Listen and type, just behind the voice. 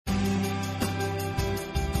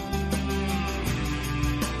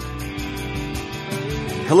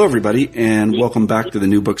Hello, everybody, and welcome back to the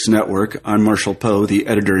New Books Network. I'm Marshall Poe, the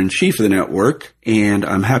editor-in-chief of the network, and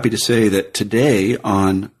I'm happy to say that today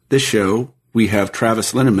on this show, we have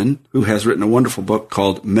Travis Linnemann, who has written a wonderful book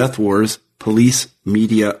called Meth Wars, Police,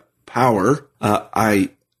 Media, Power.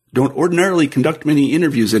 I don't ordinarily conduct many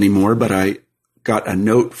interviews anymore, but I got a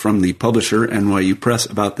note from the publisher, NYU Press,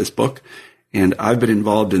 about this book, and I've been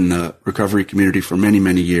involved in the recovery community for many,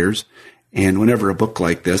 many years, and whenever a book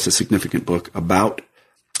like this, a significant book about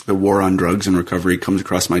the war on drugs and recovery, comes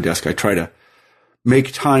across my desk, I try to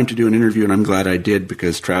make time to do an interview, and I'm glad I did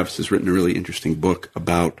because Travis has written a really interesting book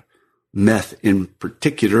about meth in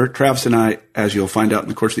particular. Travis and I, as you'll find out in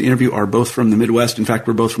the course of the interview, are both from the Midwest. In fact,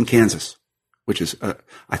 we're both from Kansas, which is,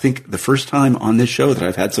 I think, the first time on this show that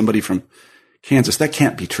I've had somebody from Kansas. That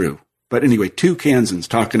can't be true. But anyway, two Kansans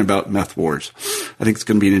talking about meth wars. I think it's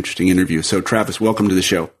going to be an interesting interview. So, Travis, welcome to the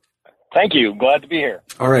show. Thank you. Glad to be here.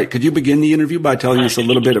 All right. Could you begin the interview by telling us a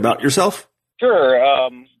little bit about yourself? Sure.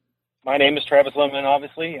 My name is Travis Linnemann,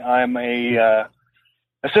 obviously. I'm a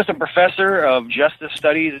assistant professor of justice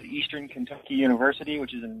studies at Eastern Kentucky University,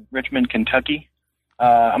 which is in Richmond, Kentucky.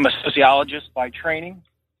 I'm a sociologist by training.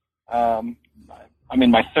 I'm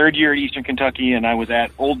in my third year at Eastern Kentucky, and I was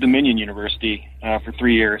at Old Dominion University for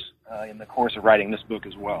 3 years in the course of writing this book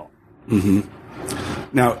as well. Mm-hmm.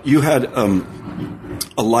 Now, you had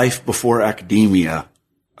a life before academia.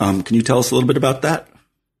 Can you tell us a little bit about that?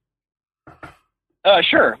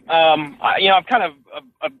 Sure. I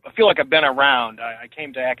feel like I've been around. I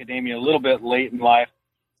came to academia a little bit late in life.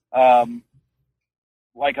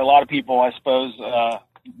 Like a lot of people, I suppose,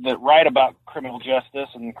 that write about criminal justice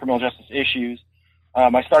and criminal justice issues.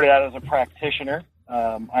 I started out as a practitioner.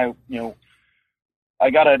 I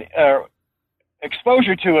got an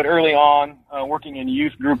exposure to it early on, working in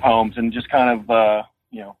youth group homes, and just kind of,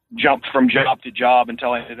 jumped from job to job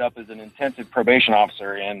until I ended up as an intensive probation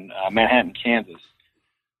officer in Manhattan, Kansas.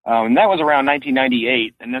 And that was around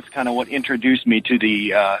 1998, and that's kind of what introduced me to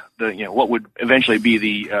the what would eventually be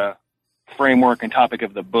the framework and topic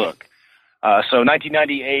of the book. So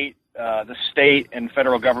 1998, the state and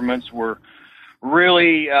federal governments were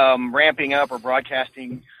really ramping up or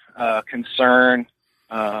broadcasting concern,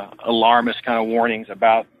 alarmist kind of warnings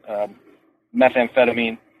about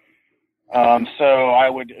methamphetamine. So I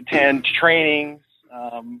would attend trainings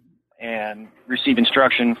and receive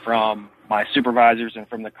instruction from my supervisors and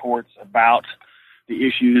from the courts about the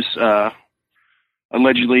issues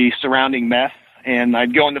allegedly surrounding meth. And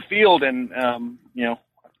I'd go in the field and,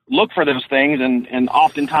 look for those things. And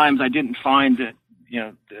oftentimes I didn't find that,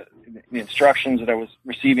 the instructions that I was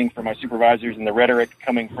receiving from my supervisors and the rhetoric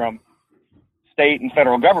coming from state and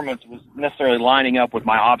federal governments was necessarily lining up with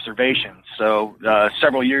my observations. So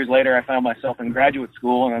several years later, I found myself in graduate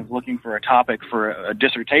school, and I was looking for a topic for a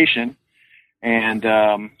dissertation, and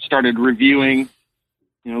started reviewing,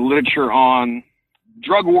 literature on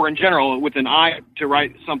drug war in general, with an eye to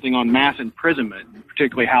write something on mass imprisonment,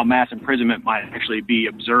 particularly how mass imprisonment might actually be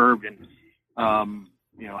observed, and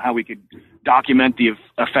how we could document the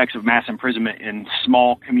effects of mass imprisonment in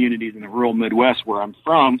small communities in the rural Midwest where I'm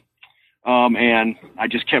from. And I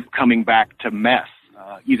just kept coming back to meth,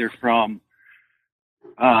 either from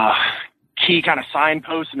key kind of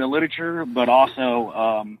signposts in the literature, but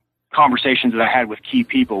also conversations that I had with key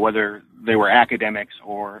people, whether they were academics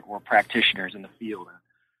or practitioners in the field.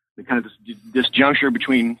 The kind of this juncture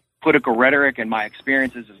between political rhetoric and my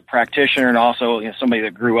experiences as a practitioner, and also somebody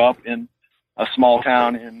that grew up in a small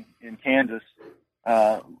town in Kansas,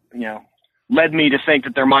 led me to think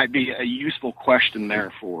that there might be a useful question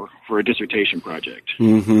there for a dissertation project.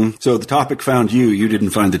 Mm-hmm. So the topic found you. You didn't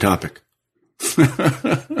find the topic.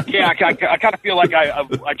 Yeah, I kind of feel like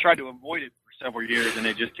I tried to avoid it for several years, and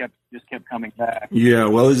it just kept coming back. Yeah,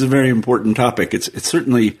 well, it's a very important topic. It's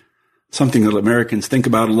certainly something that Americans think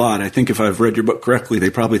about a lot. I think if I've read your book correctly, they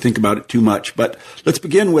probably think about it too much. But let's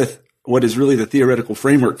begin with what is really the theoretical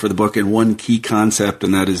framework for the book, and one key concept,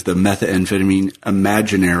 and that is the methamphetamine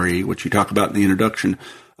imaginary, which you talk about in the introduction.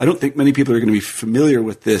 I don't think many people are going to be familiar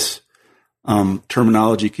with this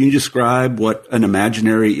terminology. Can you describe what an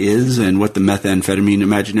imaginary is and what the methamphetamine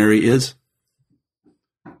imaginary is?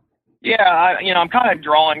 Yeah, I'm kind of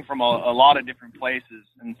drawing from a lot of different places,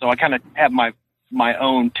 and so I kind of have my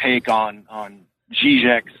own take on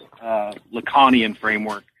Zizek's Lacanian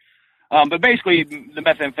framework. But basically, the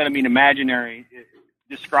methamphetamine imaginary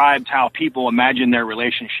describes how people imagine their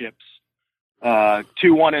relationships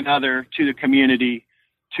to one another, to the community,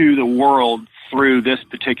 to the world through this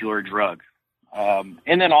particular drug.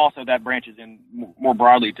 And then also that branches in more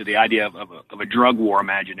broadly to the idea of a drug war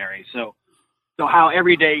imaginary. So how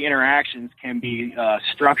everyday interactions can be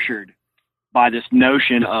structured by this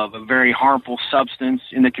notion of a very harmful substance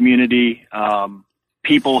in the community,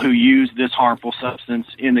 people who use this harmful substance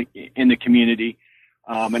in the community,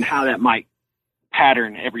 and how that might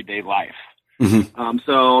pattern everyday life. Mm-hmm.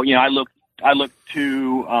 So, I look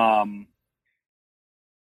to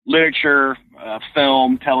literature,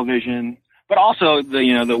 film, television, but also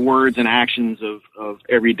the words and actions of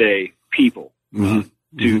everyday people, mm-hmm.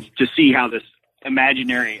 to see how this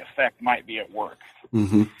imaginary effect might be at work.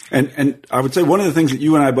 Mm-hmm. And I would say one of the things that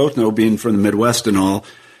you and I both know, being from the Midwest and all,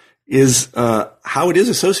 is how it is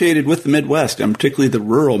associated with the Midwest, and particularly the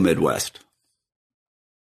rural Midwest.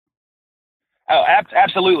 Oh,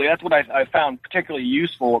 absolutely. That's what I found particularly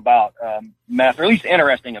useful about meth, or at least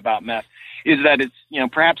interesting about meth, is that it's,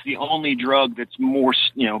 perhaps the only drug that's most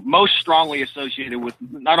strongly associated with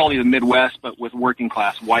not only the Midwest, but with working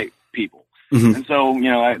class white people. Mm-hmm. And so,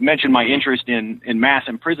 I mentioned my interest in mass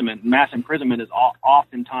imprisonment. Mass imprisonment is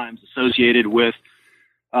oftentimes associated with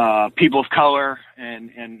people of color and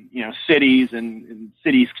cities and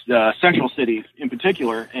cities, central cities in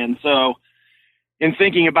particular. And so, in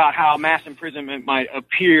thinking about how mass imprisonment might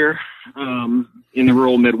appear in the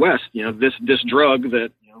rural Midwest, this drug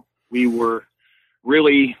that we were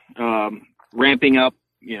really ramping up,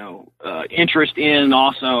 interest in,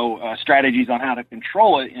 also strategies on how to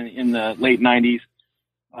control it in the late 90s,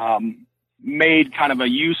 made kind of a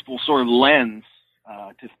useful sort of lens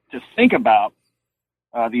to think about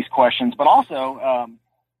these questions, but also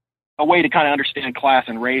a way to kind of understand class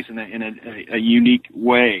and race in a unique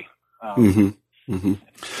way. Mm-hmm.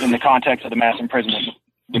 Mm-hmm. In the context of the mass imprisonment.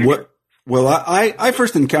 Well, I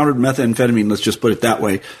first encountered methamphetamine, let's just put it that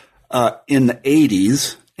way, in the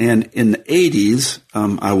 80s. And in the 80s,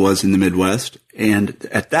 I was in the Midwest. And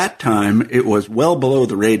at that time, it was well below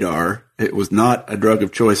the radar. It was not a drug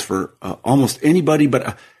of choice for almost anybody,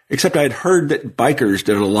 but except I had heard that bikers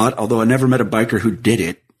did it a lot, although I never met a biker who did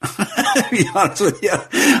it. To be honest with you.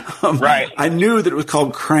 Right. I knew that it was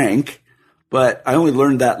called crank. But I only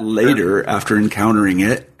learned that later after encountering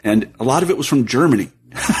it, and a lot of it was from Germany.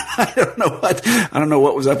 I don't know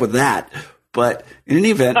what was up with that. But in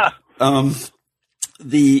any event, in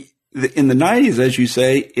the 90s, as you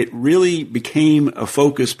say, it really became a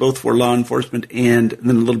focus both for law enforcement and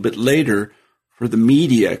then a little bit later for the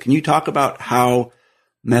media. Can you talk about how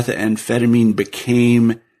methamphetamine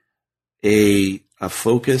became a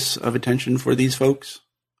focus of attention for these folks?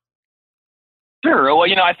 Sure.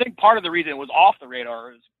 Well, I think part of the reason it was off the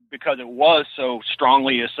radar is because it was so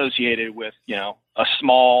strongly associated with, a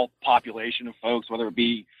small population of folks, whether it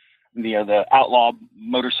be the outlaw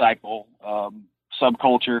motorcycle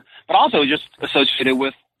subculture, but also just associated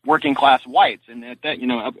with working class whites. And at that,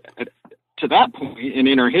 to that point, and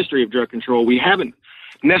in our history of drug control, we haven't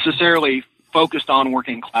necessarily focused on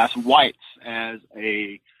working class whites as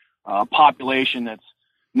a population that's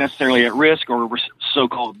necessarily at risk or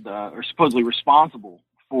so-called or supposedly responsible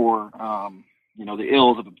for the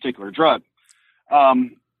ills of a particular drug.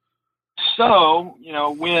 So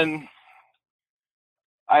when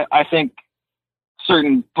I think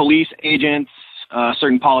certain police agents,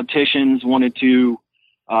 certain politicians wanted to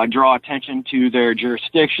draw attention to their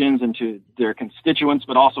jurisdictions and to their constituents,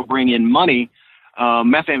 but also bring in money,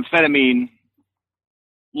 methamphetamine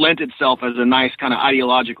lent itself as a nice kind of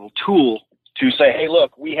ideological tool to say, hey,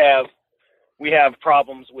 look, we have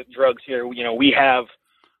problems with drugs here. We have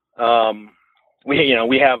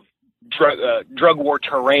drug war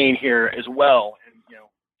terrain here as well, and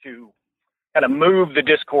to kind of move the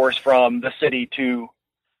discourse from the city to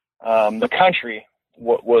the country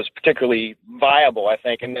was particularly viable, I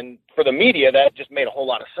think. And then for the media, that just made a whole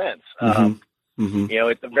lot of sense. Mm-hmm.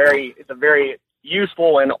 It's a very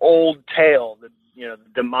useful and old tale. The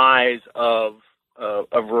demise of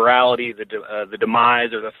rurality, the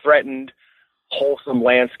demise or the threatened wholesome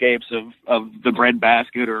landscapes of the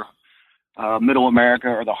breadbasket or middle America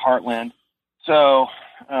or the heartland. So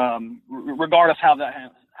regardless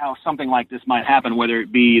how something like this might happen, whether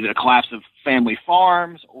it be the collapse of family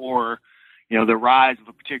farms or the rise of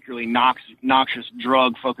a particularly noxious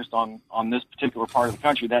drug focused on this particular part of the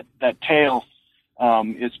country, that tale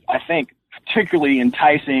is, I think, particularly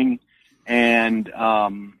enticing and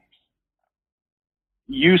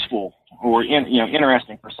useful or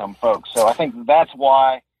interesting for some folks. So I think that's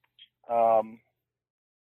why the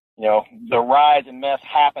rise in meth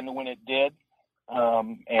happened when it did,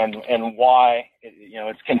 and why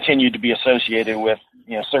it's continued to be associated with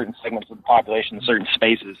certain segments of the population, certain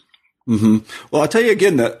spaces. Mm-hmm. Well, I'll tell you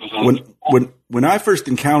again that when I first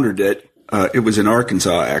encountered it, it was in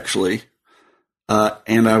Arkansas actually,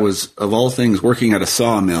 and I was of all things working at a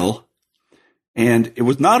sawmill, and it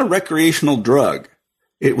was not a recreational drug.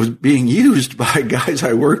 it was being used by guys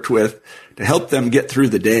I worked with to help them get through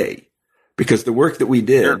the day, because the work that we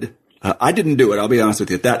did, I didn't do it. I'll be honest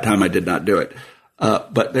with you. At that time, I did not do it.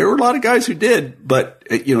 But there were a lot of guys who did, but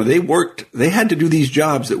they had to do these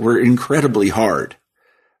jobs that were incredibly hard,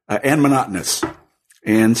 and monotonous.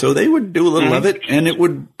 And so they would do a little of it, and it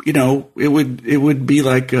would be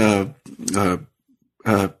like, it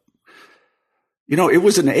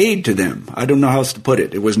was an aid to them. I don't know how else to put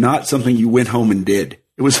it. It was not something you went home and did.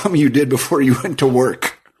 It was something you did before you went to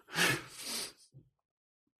work.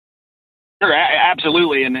 Sure,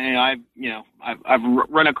 absolutely. And I've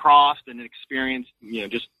run across and experienced,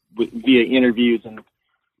 just via interviews and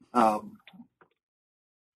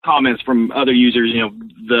comments from other users,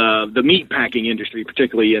 the meat packing industry,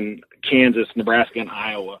 particularly in Kansas, Nebraska, and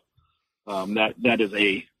Iowa. That is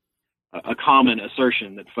a common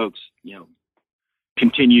assertion that folks,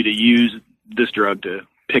 continue to use this drug to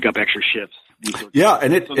pick up extra shifts. Yeah,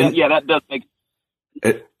 that does make.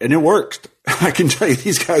 And it worked. I can tell you,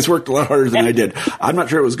 these guys worked a lot harder than I did. I'm not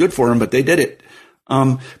sure it was good for them, but they did it.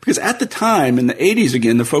 Because at the time, in the 80s,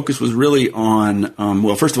 again, the focus was really on,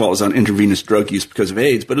 first of all, it was on intravenous drug use because of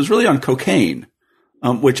AIDS, but it was really on cocaine,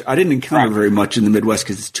 which I didn't encounter very much in the Midwest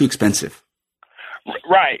because it's too expensive.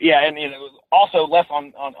 Right. Yeah. And it was also less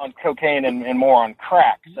on cocaine and more on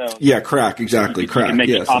crack. So yeah, crack. Exactly. Crack.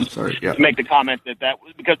 Yes. I'm sorry. Yeah. Make the comment that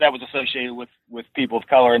was because that was associated with people of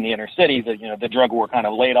color in the inner city, that, the drug war kind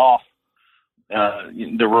of laid off,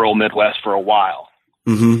 the rural Midwest for a while.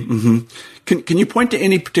 Mm-hmm, mm-hmm. Can you point to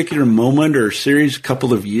any particular moment or series,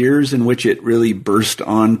 couple of years in which it really burst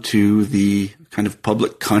onto the kind of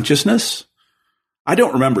public consciousness? I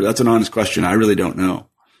don't remember. That's an honest question. I really don't know.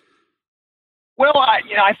 Well,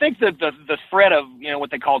 I think that the threat of, what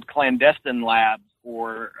they called clandestine labs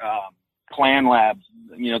or Klan labs,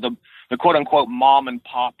 the quote unquote mom and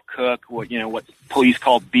pop cook, what police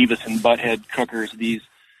called Beavis and Butthead cookers, these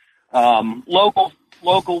local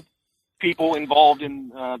people involved in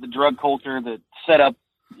the drug culture that set up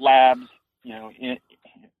labs, in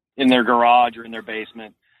their garage or in their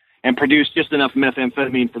basement and produce just enough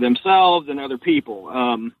methamphetamine for themselves and other people.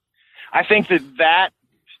 I think that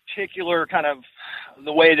particular kind of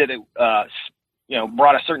the way that it,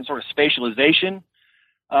 brought a certain sort of spatialization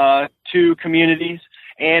to communities,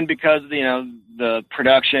 and because, the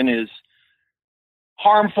production is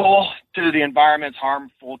harmful to the environment, it's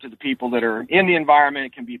harmful to the people that are in the environment,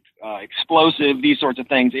 it can be explosive, these sorts of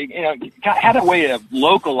things. It had a way of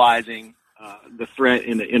localizing the threat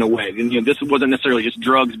in a way. And, this wasn't necessarily just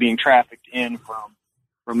drugs being trafficked in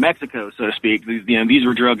from Mexico, so to speak. These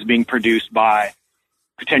were drugs being produced by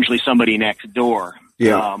potentially somebody next door.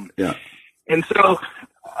 Yeah. And so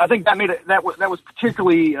I think that made it, that was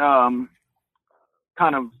particularly kind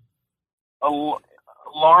of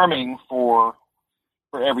alarming for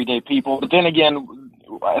everyday people. But then again,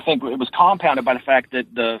 I think it was compounded by the fact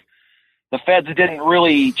that the feds didn't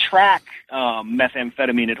really track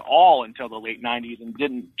methamphetamine at all until the late 90s, and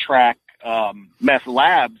didn't track meth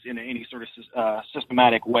labs in any sort of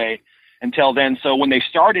systematic way until then. So when they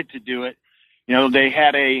started to do it, they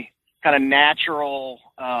had a kind of natural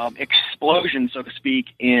explosion, so to speak,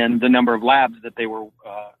 in the number of labs that they were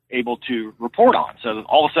able to report on. So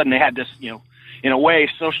all of a sudden they had this, in a way,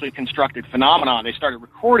 socially constructed phenomenon. They started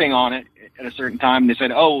recording on it at a certain time, and they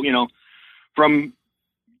said, from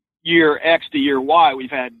year X to year Y, we've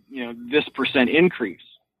had, this percent increase.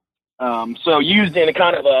 So used in a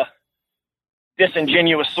kind of a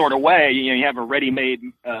disingenuous sort of way, you have a ready-made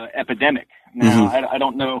epidemic. Now, I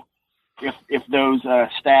don't know if those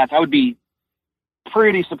stats, I would be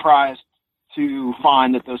pretty surprised to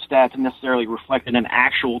find that those stats necessarily reflected an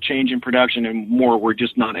actual change in production, and more were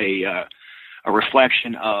just not a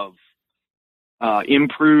reflection of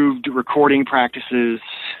improved recording practices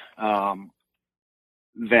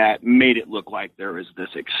that made it look like there was this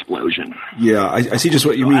explosion. Yeah, I see just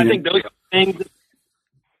what you mean. I think those things.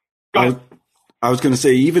 I was going to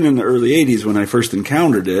say, even in the early 80s when I first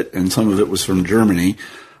encountered it, and some of it was from Germany,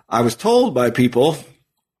 I was told by people,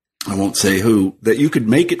 I won't say who, that you could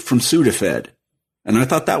make it from Sudafed. And I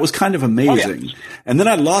thought that was kind of amazing. Oh, yeah. And then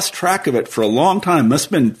I lost track of it for a long time, must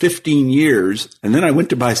have been 15 years. And then I went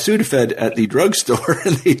to buy Sudafed at the drugstore,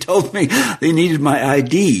 and they told me they needed my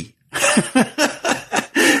ID.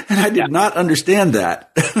 And I did not understand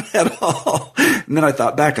that at all. And then I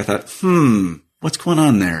thought back, what's going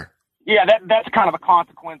on there? Yeah, that's kind of a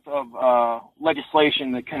consequence of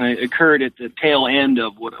legislation that kind of occurred at the tail end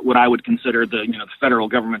of what I would consider the federal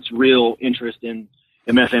government's real interest in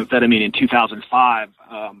methamphetamine in 2005.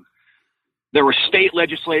 There was state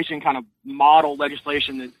legislation, kind of model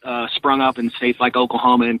legislation that sprung up in states like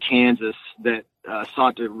Oklahoma and Kansas that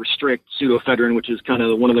sought to restrict pseudoephedrine, which is kind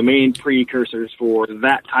of one of the main precursors for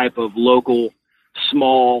that type of local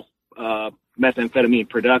small methamphetamine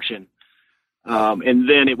production. And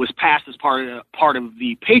then it was passed as part of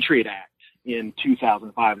the Patriot Act in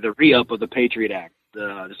 2005, the re-up of the Patriot Act.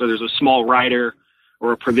 So there's a small rider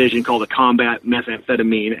or a provision called the Combat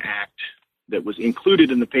Methamphetamine Act that was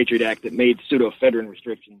included in the Patriot Act that made pseudoephedrine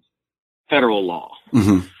restrictions federal law.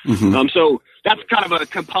 Mm-hmm, mm-hmm. So that's kind of a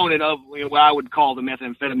component of what I would call the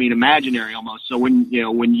methamphetamine imaginary almost. So when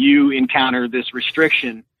you encounter this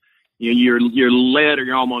restriction, you're led, or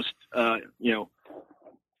you're almost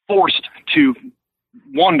forced to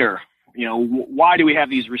wonder, why do we have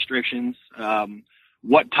these restrictions?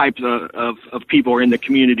 What types of people are in the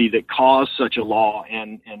community that cause such a law,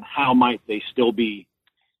 and how might they still be,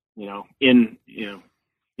 in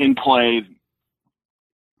play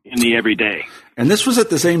in the everyday? And this was at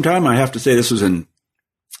the same time, I have to say, this was in,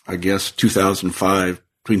 I guess, 2005,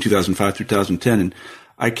 between 2005 through 2010. And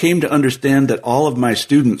I came to understand that all of my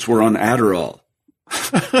students were on Adderall.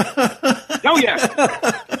 Oh, yeah.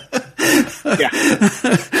 Yeah.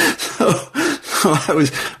 So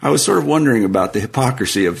I was sort of wondering about the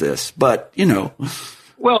hypocrisy of this, but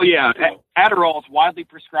Well, yeah, Adderall is widely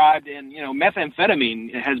prescribed, and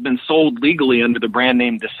methamphetamine has been sold legally under the brand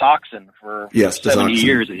name Desoxin for 70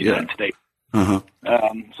 years in the United States. Uh-huh.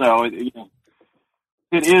 So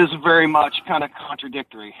it is very much kind of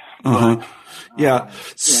contradictory. Uh-huh. But, yeah.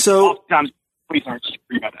 So sometimes police aren't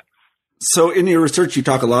sure about that. So in your research, you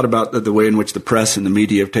talk a lot about the way in which the press and the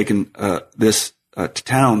media have taken this to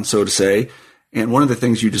town, so to say. And one of the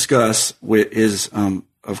things you discuss is,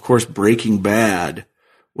 of course, Breaking Bad,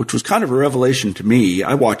 which was kind of a revelation to me.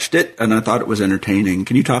 I watched it and I thought it was entertaining.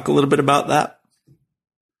 Can you talk a little bit about that?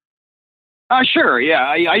 Sure. Yeah.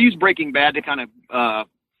 I use Breaking Bad to kind of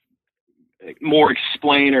more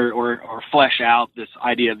explain or flesh out this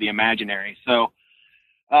idea of the imaginary. So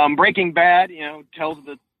Breaking Bad, tells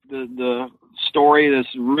the story, this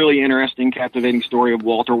really interesting, captivating story of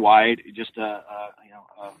Walter White, just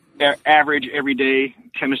average, everyday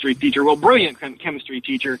chemistry teacher, brilliant chemistry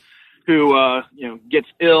teacher who, gets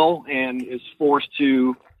ill and is forced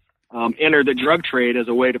to enter the drug trade as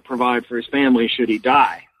a way to provide for his family should he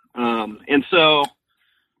die. And so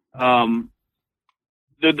the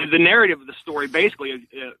narrative of the story basically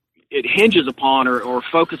it hinges upon or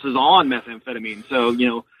focuses on methamphetamine.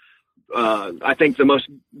 So, I think the most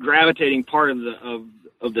gravitating part of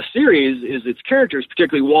the series is its characters,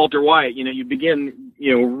 particularly Walter White. You begin,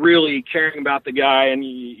 really caring about the guy, and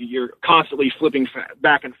you're constantly flipping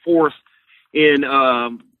back and forth in,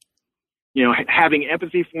 having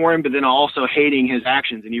empathy for him, but then also hating his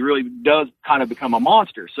actions. And he really does kind of become a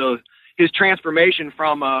monster. So his transformation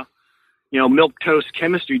from a, milquetoast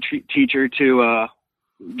chemistry teacher to a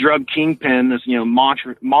drug kingpin, this,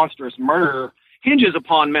 monstrous murderer, hinges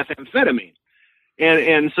upon methamphetamine.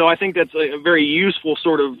 And so I think that's a very useful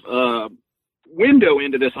sort of window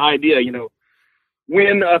into this idea.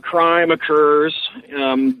 When a crime occurs,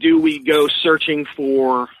 do we go searching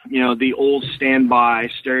for, the old standby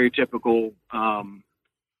stereotypical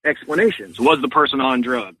explanations? Was the person on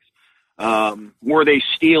drugs? Were they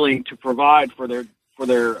stealing to provide for their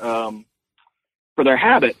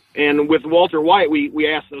habit? And with Walter White, we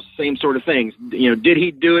asked those same sort of things. Did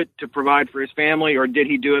he do it to provide for his family, or did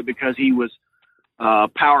he do it because he was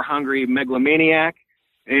power hungry megalomaniac?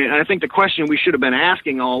 And I think the question we should have been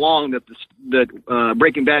asking all along that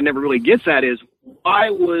Breaking Bad never really gets at is,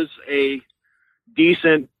 why was a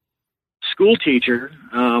decent school teacher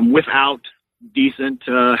without decent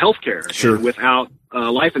health care, sure, without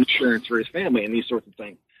life insurance for his family, and these sorts of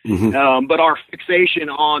things? Mm-hmm. But our fixation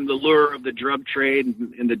on the lure of the drug trade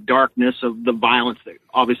and the darkness of the violence that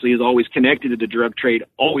obviously is always connected to the drug trade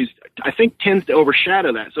always, I think, tends to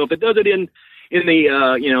overshadow that. So if it does it in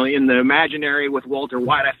the imaginary with Walter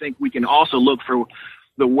White, I think we can also look for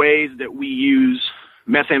the ways that we use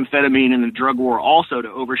methamphetamine in the drug war also to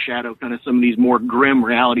overshadow kind of some of these more grim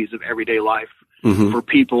realities of everyday life mm-hmm. for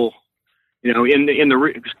people, in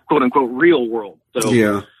the quote unquote real world. So,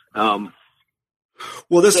 yeah.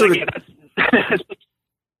 Well, this sort of,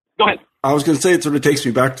 go ahead. I was going to say, it sort of takes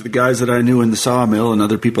me back to the guys that I knew in the sawmill and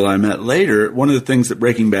other people I met later. One of the things that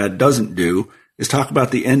Breaking Bad doesn't do is talk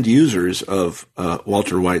about the end users of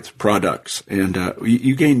Walter White's products. And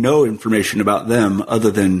you gain no information about them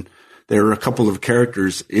other than there are a couple of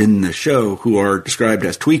characters in the show who are described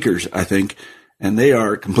as tweakers, I think, and they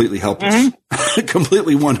are completely helpless, mm-hmm.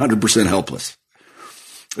 completely 100% helpless.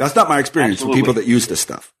 That's not my experience with people that use this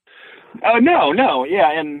stuff. No.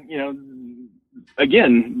 Yeah. And,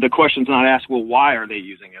 again, the question's not asked, well, why are they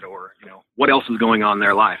using it, or what else is going on in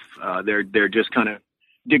their life? They're just kind of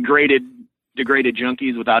degraded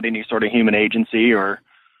junkies without any sort of human agency or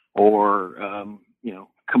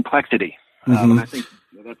complexity. And I think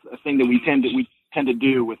that's a thing that we tend to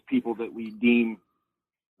do with people that we deem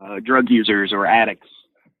drug users or addicts.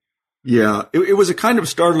 Yeah, it was a kind of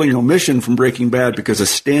startling omission from Breaking Bad, because a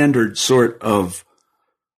standard sort of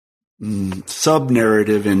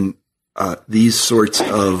sub-narrative in these sorts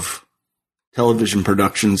of television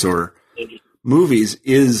productions or movies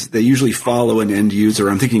is they usually follow an end user.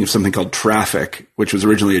 I'm thinking of something called Traffic, which was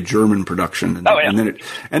originally a German production, and then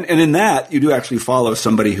and in that you do actually follow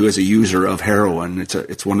somebody who is a user of heroin. It's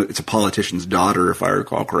a politician's daughter, if I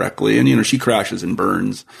recall correctly, and she crashes and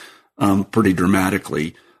burns pretty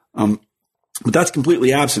dramatically. But that's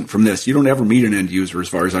completely absent from this. You don't ever meet an end user, as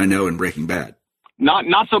far as I know, in Breaking Bad.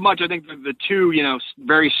 Not so much. I think the two,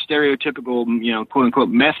 very stereotypical, quote unquote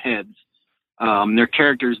meth heads. Their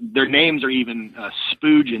characters, their names are even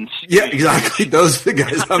Spooge and Stooge. Yeah, exactly. Those are the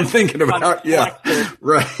guys I'm thinking about. Yeah,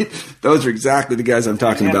 right. Those are exactly the guys I'm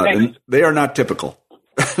talking about, and they are not typical.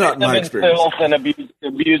 Not in my experience. And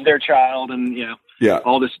abuse their child, and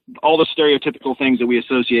all the stereotypical things that we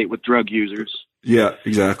associate with drug users. Yeah,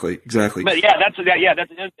 exactly. But that's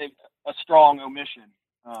a strong omission.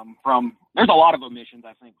 There's a lot of omissions,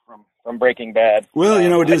 I think, from Breaking Bad. Well,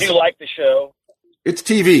 it is. I do like the show. It's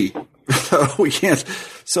TV, so we can't.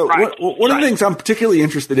 So right. One of the things I'm particularly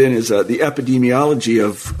interested in is the epidemiology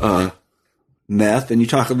of meth, and you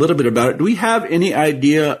talk a little bit about it. Do we have any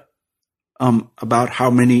idea about how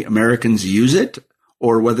many Americans use it,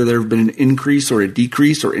 or whether there have been an increase or a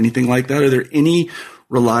decrease or anything like that? Are there any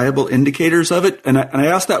reliable indicators of it? And I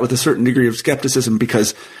ask that with a certain degree of skepticism,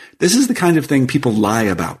 because this is the kind of thing people lie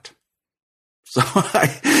about. So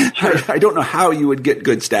I don't know how you would get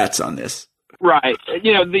good stats on this. Right.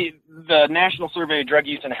 The National Survey of Drug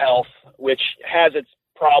Use and Health, which has its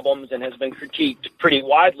problems and has been critiqued pretty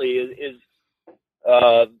widely, is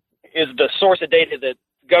the source of data that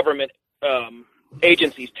government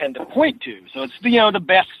agencies tend to point to. So it's the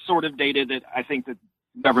best sort of data that I think that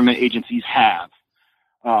government agencies have,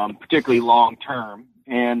 particularly long term.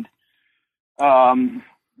 And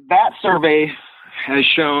that survey has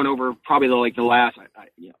shown over probably the last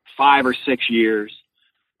 5 or 6 years,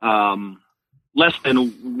 less than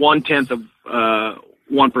 1/10 of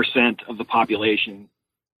 1% of the population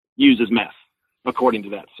uses meth, according to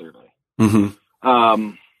that survey.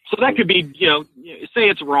 Mm-hmm. So that could be, say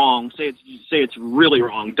it's wrong, say it's really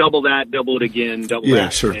wrong. Double that, double it again, double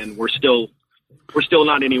that, sure. And we're still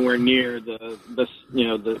not anywhere near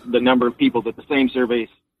the number of people that the same survey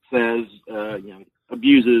says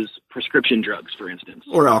abuses prescription drugs, for instance,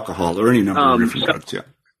 or alcohol, or any number of different drugs. Yeah.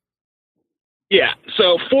 Yeah.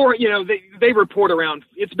 So they report around.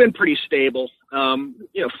 It's been pretty stable.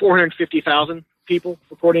 450,000 people,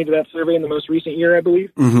 according to that survey, in the most recent year, I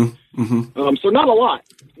believe. Mm-hmm. Mm-hmm. So not a lot,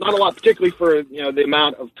 particularly for the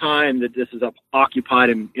amount of time that this is occupied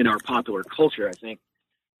in our popular culture. I think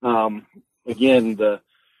again, the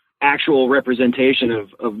actual representation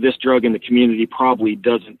of this drug in the community probably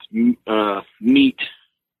doesn't meet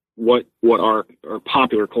what our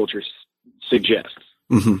popular culture suggests.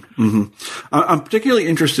 Mm-hmm, mm-hmm. I'm particularly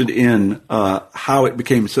interested in how it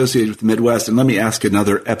became associated with the Midwest. And let me ask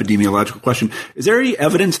another epidemiological question. Is there any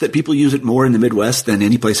evidence that people use it more in the Midwest than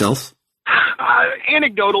any place else?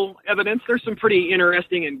 Anecdotal evidence. There's some pretty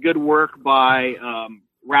interesting and good work by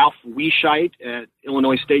Ralph Weishite at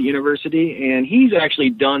Illinois State University. And he's actually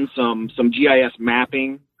done some GIS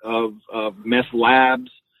mapping of meth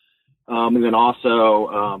labs, and then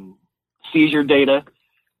also seizure data.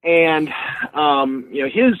 And,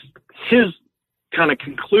 his kind of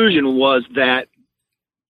conclusion was that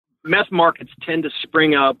meth markets tend to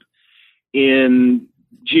spring up in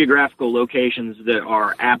geographical locations that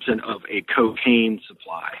are absent of a cocaine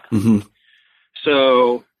supply. Mm-hmm.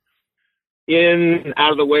 So in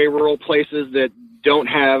out of the way rural places that don't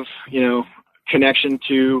have, connection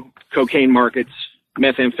to cocaine markets,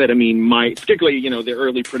 methamphetamine might, particularly, the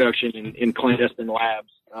early production in clandestine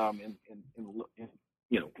labs,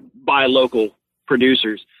 by local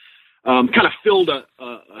producers, kind of filled a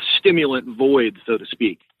stimulant void, so to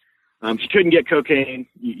speak. If you couldn't get cocaine,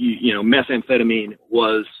 methamphetamine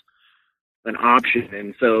was an option.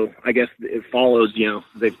 And so I guess it follows,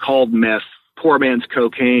 they've called meth poor man's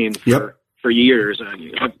cocaine for years.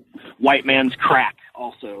 White man's crack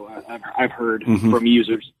also, I've heard from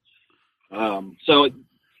users. So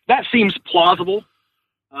that seems plausible.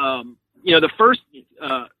 The first,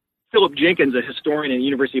 Philip Jenkins, a historian at the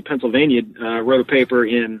University of Pennsylvania, wrote a paper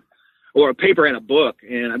in or a paper and a book,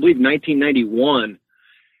 and I believe 1991.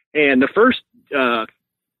 And the first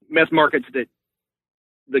meth markets that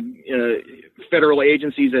the federal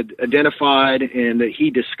agencies had identified and that he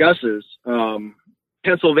discusses,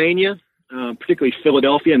 Pennsylvania, particularly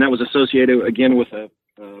Philadelphia, and that was associated again with a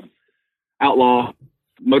outlaw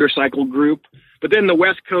motorcycle group, but then the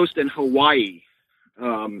West Coast and Hawaii.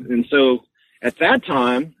 And so at that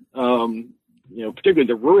time, particularly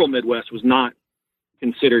the rural Midwest was not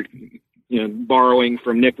considered, borrowing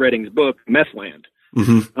from Nick Redding's book, Methland.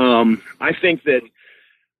 Mm-hmm. I think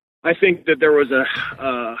that there was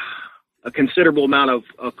a considerable amount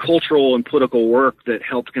of cultural and political work that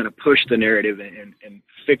helped kind of push the narrative and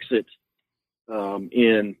fix it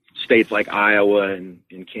in states like Iowa and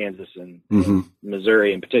in Kansas and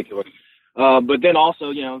Missouri in particular. But then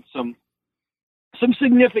also, some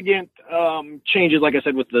significant changes, like I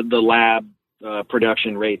said, with the lab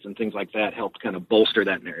production rates and things like that helped kind of bolster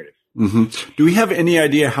that narrative. Mm-hmm. Do we have any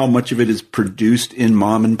idea how much of it is produced in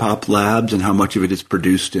mom and pop labs and how much of it is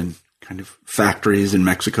produced in kind of factories in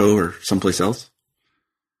Mexico or someplace else?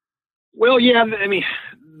 Well, yeah, I mean,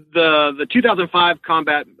 the 2005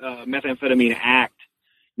 Combat Methamphetamine Act,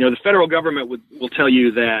 the federal government will tell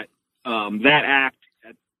you that that act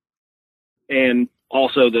and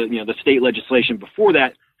also the state legislation before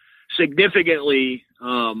that significantly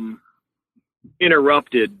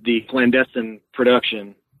interrupted the clandestine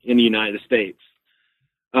production in the United States.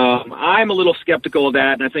 I'm a little skeptical of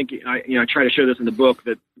that, and I think I try to show this in the book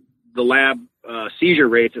that the lab seizure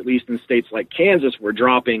rates, at least in states like Kansas, were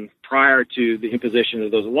dropping prior to the imposition of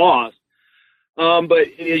those laws. But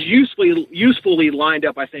it is usefully lined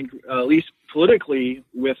up, I think, at least politically,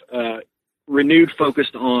 with renewed focus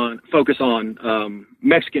on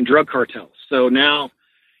Mexican drug cartels. So now,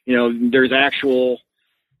 there's actual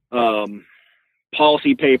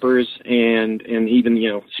policy papers and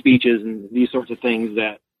even speeches and these sorts of things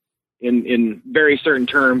that, in very certain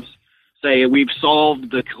terms, say we've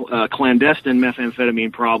solved the clandestine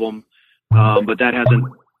methamphetamine problem, but that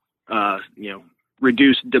hasn't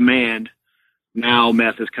reduced demand. Now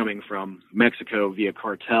meth is coming from Mexico via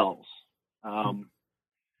cartels.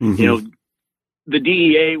 The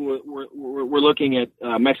DEA we're looking at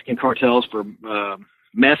Mexican cartels for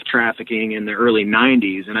meth trafficking in the early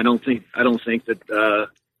 90s, and I don't think that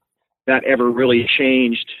that ever really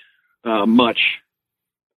changed much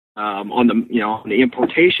on the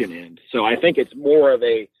importation end. So I think it's more of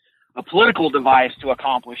a political device to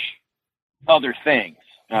accomplish other things.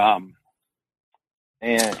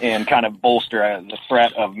 And kind of bolster the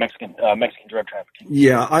threat of Mexican drug trafficking.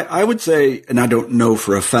 Yeah, I would say, and I don't know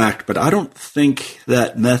for a fact, but I don't think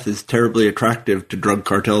that meth is terribly attractive to drug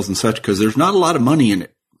cartels and such because there's not a lot of money in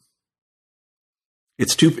it.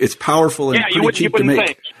 It's powerful and pretty cheap to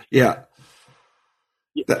make. Yeah.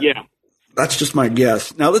 That's just my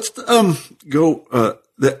guess. Now let's go.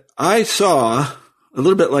 I saw a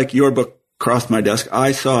little bit like your book crossed my desk.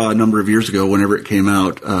 I saw a number of years ago, whenever it came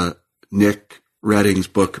out, Nick Redding's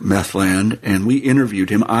book, Methland, and we interviewed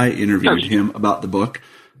him. I interviewed him about the book,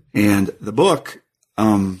 and the book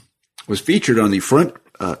was featured on the front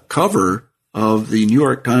cover of the New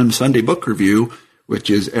York Times Sunday Book Review, which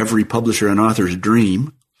is every publisher and author's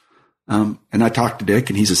dream. And I talked to Dick,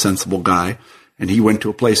 and he's a sensible guy, and he went to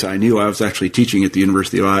a place I knew. I was actually teaching at the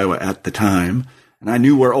University of Iowa at the time, and I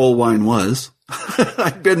knew where Old Wine was.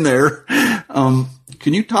 I'd been there.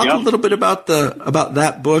 Can you talk a little bit about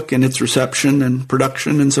that book and its reception and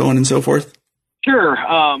production and so on and so forth? Sure.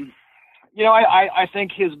 I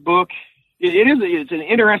think his book, it's an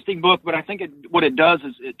interesting book, but I think what it does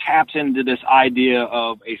is it taps into this idea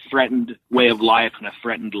of a threatened way of life and a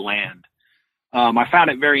threatened land. I found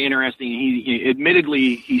it very interesting.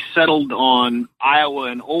 He settled on Iowa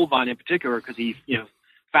and Old Vine in particular because he,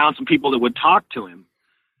 found some people that would talk to him.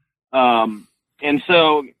 And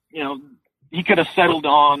so, he could have settled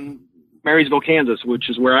on Marysville, Kansas, which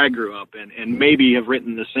is where I grew up, and maybe have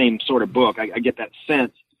written the same sort of book. I get that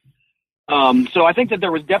sense. So I think that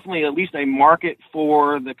there was definitely at least a market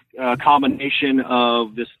for the combination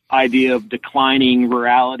of this idea of declining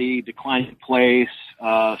rurality, declining place,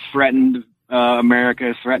 threatened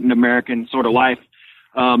America, threatened American sort of life,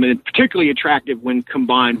 and particularly attractive when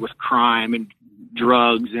combined with crime and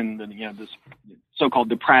drugs and this so-called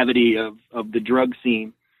depravity of the drug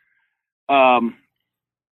scene.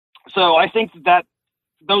 So I think that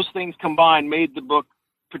those things combined made the book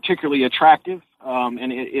particularly attractive,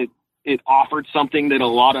 and it offered something that a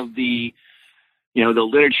lot of the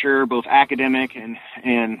literature, both academic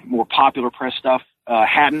and more popular press stuff,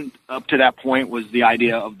 hadn't up to that point, was the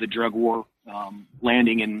idea of the drug war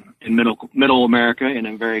landing in middle America in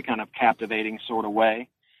a very kind of captivating sort of way.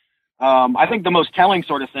 I think the most telling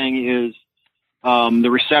sort of thing is the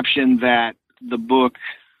reception that the book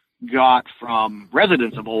got from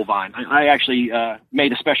residents of Olvine. I actually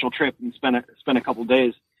made a special trip and spent a couple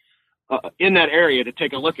days in that area to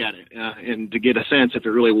take a look at it and to get a sense if it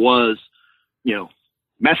really was,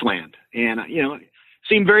 meth land. And it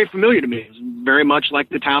seemed very familiar to me. It was very much like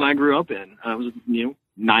the town I grew up in. It was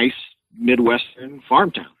nice Midwestern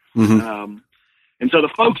farm town. Mm-hmm. And so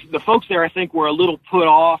the folks there, I think, were a little put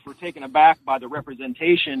off or taken aback by the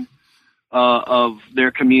representation of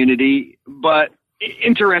their community. But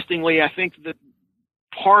interestingly, I think that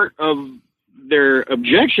part of their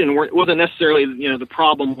objection wasn't necessarily, the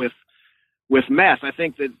problem with meth. I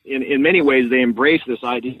think that in many ways they embrace this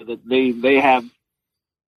idea that they have,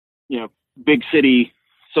 big city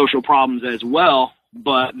social problems as well,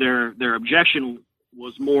 but their objection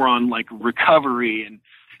was more on like recovery and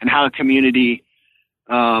how the community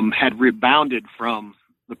had rebounded from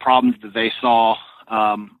the problems that they saw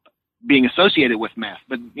being associated with meth.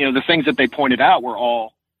 But, the things that they pointed out were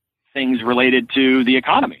all things related to the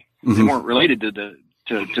economy. Mm-hmm. They weren't related to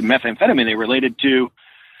methamphetamine. They related to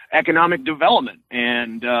economic development.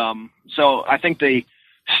 And so I think they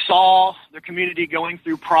saw the community going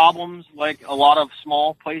through problems like a lot of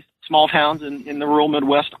small towns in the rural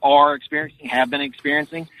Midwest have been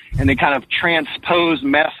experiencing, and they kind of transposed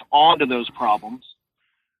meth onto those problems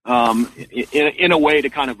in a way to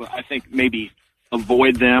kind of, I think, maybe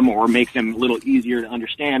avoid them or make them a little easier to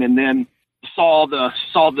understand, and then saw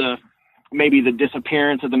the maybe the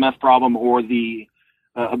disappearance of the meth problem or the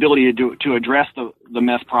ability to address the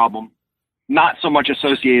meth problem, not so much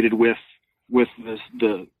associated with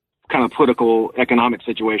the kind of political economic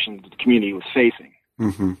situation that the community was facing.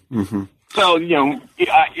 Mm-hmm, mm-hmm. So,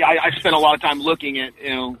 I spent a lot of time looking at,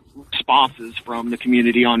 responses from the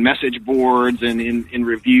community on message boards and in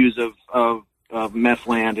reviews of meth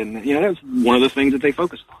land. And, that's one of the things that they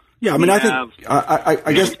focused on. Yeah. I mean,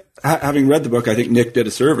 I guess having read the book, I think Nick did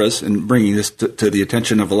a service in bringing this to the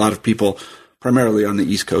attention of a lot of people, primarily on the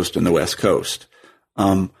East Coast and the West Coast.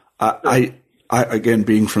 I again,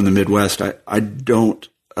 being from the Midwest, I don't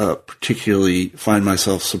particularly find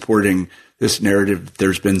myself supporting this narrative that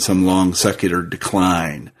there's been some long secular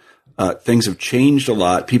decline. Things have changed a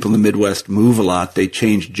lot. People in the Midwest move a lot. They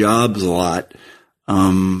change jobs a lot.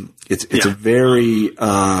 It's a very,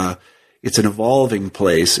 it's an evolving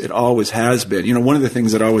place. It always has been. One of the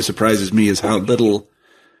things that always surprises me is how little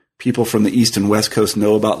people from the East and West Coast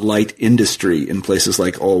know about light industry in places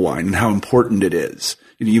like Olwine and how important it is.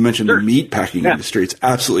 You mentioned the meat packing industry. It's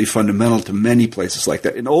absolutely fundamental to many places like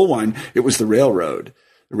that. In Olwine, it was the railroad.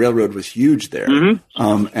 The railroad was huge there.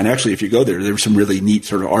 Mm-hmm. And actually, if you go there were some really neat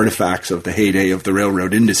sort of artifacts of the heyday of the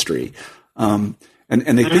railroad industry. And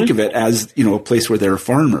they think of it as, a place where there are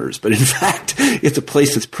farmers. But in fact, it's a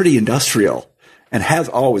place that's pretty industrial and has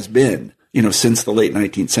always been, since the late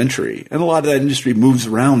 19th century. And a lot of that industry moves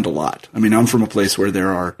around a lot. I mean, I'm from a place where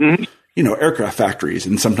there are, aircraft factories,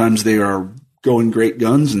 and sometimes they are going great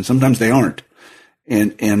guns and sometimes they aren't.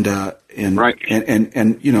 And right.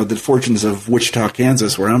 And the fortunes of Wichita,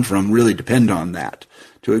 Kansas, where I'm from, really depend on that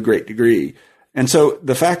to a great degree. And so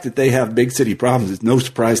the fact that they have big city problems is no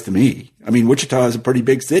surprise to me. I mean, Wichita is a pretty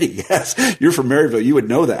big city. Yes. You're from Maryville. You would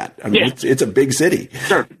know that. I mean, it's a big city.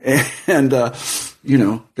 Sure. And,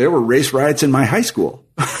 there were race riots in my high school,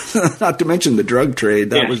 not to mention the drug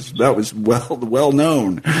trade. That was well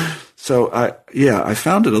known. So I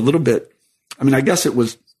found it a little bit, I mean, I guess it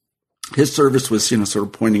was, his service was, sort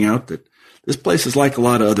of pointing out that this place is like a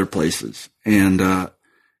lot of other places, and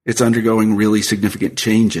it's undergoing really significant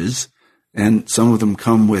changes, and some of them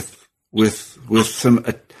come with some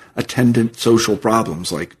attendant social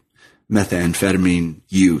problems like methamphetamine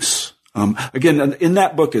use. Again, in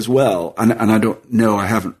that book as well, and I don't know, I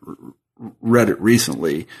haven't read it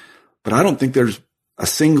recently, but I don't think there's a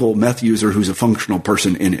single meth user who's a functional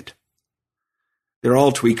person in it. They're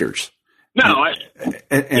all tweakers. No,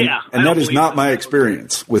 and that is not my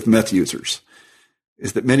experience with meth users,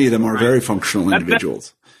 is that many of them are very functional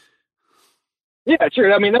individuals. Yeah,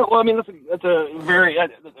 sure. I mean, that's a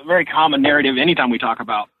very common narrative anytime we talk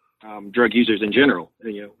about drug users in general.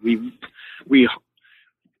 We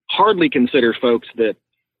hardly consider folks that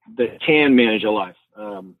can manage a life.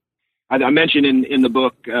 I mentioned in the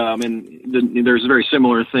book, and there's very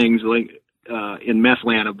similar things like in meth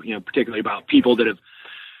land, particularly about people that have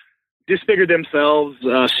disfigured themselves,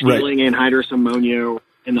 stealing anhydrous ammonia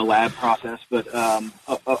in the lab process. But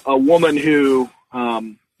a woman who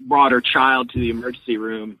brought her child to the emergency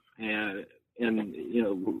room and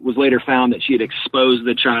was later found that she had exposed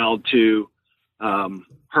the child to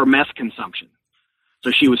her meth consumption.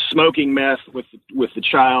 So she was smoking meth with the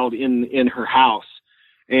child in her house,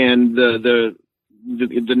 and the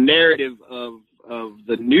narrative of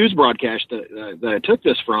the news broadcast that I took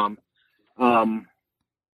this from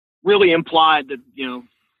really implied that, you know,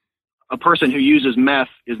 a person who uses meth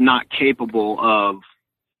is not capable of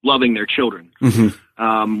loving their children,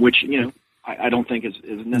 which, you know, I don't think is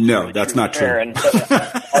necessarily no, that's not true. And,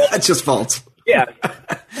 That's just false. yeah.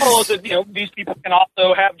 Well, you know, these people can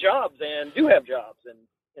also have jobs and do have jobs, and,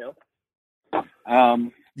 you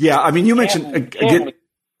know. Yeah, I mean, you mentioned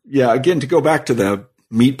again to go back to the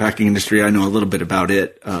meatpacking industry. I know a little bit about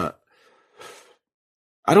it. I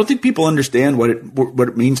don't think people understand what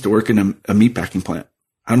it means to work in a meatpacking plant.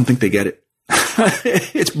 I don't think they get it.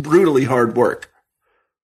 It's brutally hard work.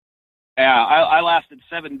 Yeah, I lasted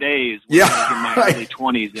 7 days when I was in my early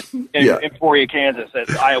 20s in Emporia, Kansas, at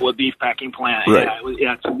Iowa beef packing plant. Right.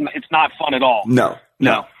 It's not fun at all. No,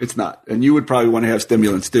 it's not. And you would probably want to have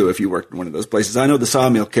stimulants too if you worked in one of those places. I know the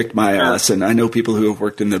sawmill kicked my ass, and I know people who have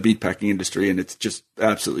worked in the meat packing industry, and it's just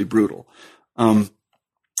absolutely brutal.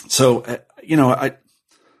 So, you know,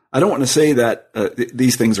 I don't want to say that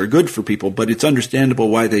these things are good for people, but it's understandable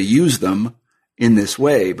why they use them in this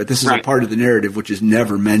way. But this is a part of the narrative which is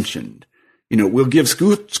never mentioned. You know, we'll give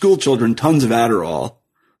school children tons of Adderall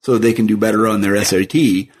so they can do better on their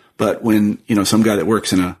SAT. But when, you know, some guy that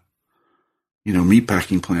works in a, you know,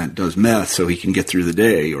 meatpacking plant does meth so he can get through the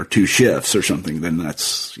day or 2 shifts or something, then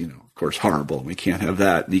that's, you know, of course, horrible. We can't have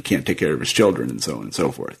that. And he can't take care of his children and so on and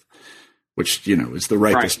so forth, which, you know, is the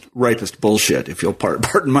ripest bullshit, if you'll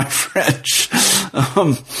pardon my French.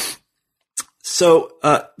 So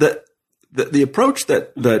the approach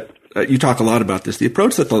that you talk a lot about this, the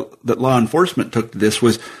approach that law enforcement took to this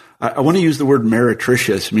was, I want to use the word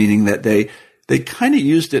meretricious, meaning that they kind of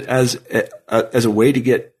used it as a way to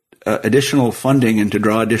get additional funding and to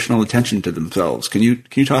draw additional attention to themselves. Can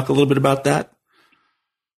you talk a little bit about that?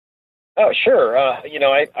 Oh, sure. You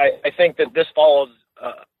know, I think that this follows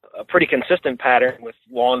a pretty consistent pattern with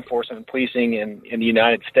law enforcement and policing in the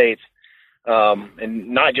United States, and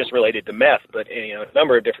not just related to meth, but, you know, a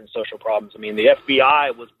number of different social problems. I mean, the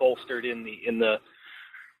FBI was bolstered in the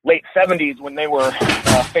late 70s when they were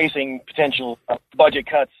facing potential budget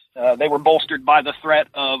cuts. They were bolstered by the threat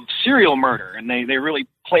of serial murder, and they really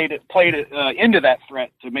played it into that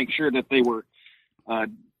threat to make sure that they were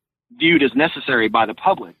viewed as necessary by the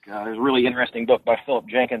public. There's a really interesting book by Philip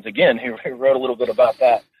Jenkins, again, who wrote a little bit about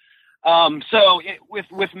that.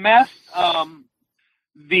 With meth,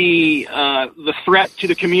 the threat to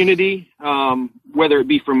the community, whether it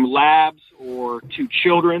be from labs or to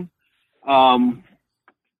children,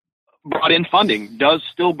 brought in funding, does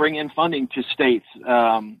still bring in funding to states.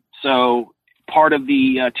 So part of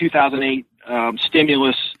the 2008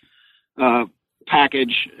 stimulus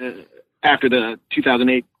package after the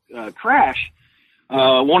 2008 crash,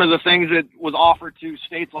 one of the things that was offered to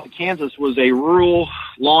states like Kansas was a rural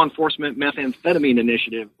law enforcement methamphetamine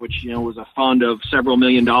initiative, which, you know, was a fund of several $1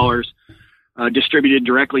 million distributed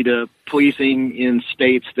directly to policing in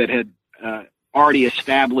states that had already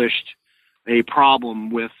established a problem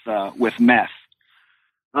with meth.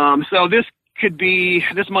 So this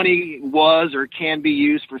money was or can be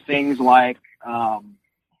used for things like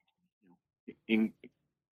in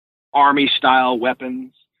Army-style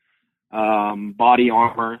weapons, body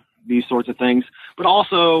armor, these sorts of things, but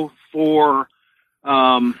also for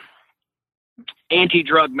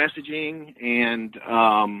anti-drug messaging and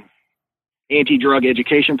anti-drug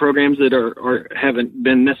education programs that haven't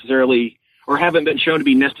been shown to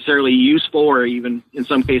be necessarily useful or even in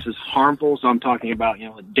some cases harmful. So I'm talking about, you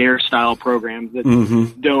know, DARE-style programs that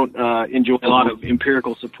don't enjoy a lot of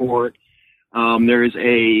empirical support. There is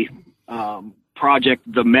a project,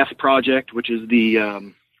 the Meth Project, which is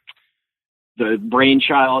the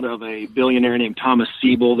brainchild of a billionaire named Thomas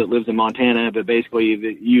Siebel that lives in Montana, but basically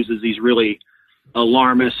it uses these really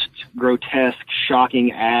alarmist, grotesque,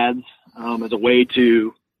 shocking ads as a way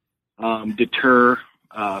to deter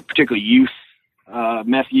particularly youth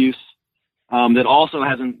meth use, that also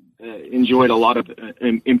hasn't enjoyed a lot of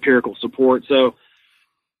empirical support. So,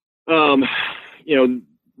 you know,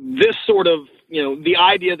 this sort of, you know, the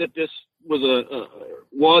idea that this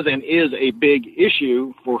was and is a big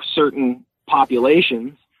issue for certain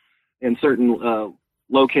populations and certain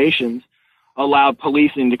locations allowed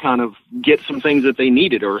policing to kind of get some things that they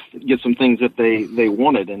needed or get some things that they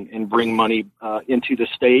wanted and bring money into the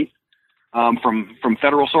state from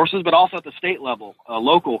federal sources, but also at the state level.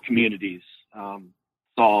 Local communities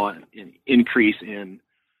saw an increase in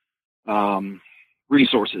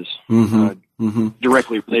resources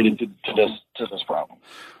directly related to this problem.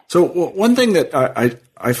 So one thing that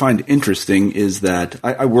I find interesting is that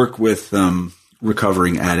I work with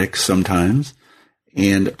recovering addicts sometimes,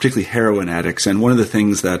 and particularly heroin addicts. And one of the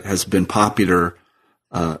things that has been popular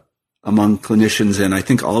among clinicians, and I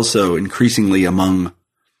think also increasingly among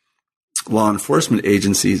law enforcement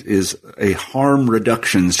agencies, is a harm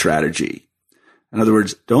reduction strategy. In other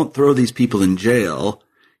words, don't throw these people in jail,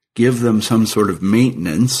 give them some sort of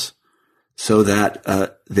maintenance so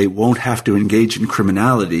that they won't have to engage in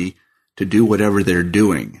criminality to do whatever they're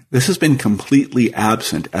doing. This has been completely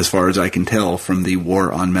absent, as far as I can tell, from the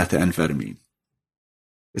war on methamphetamine.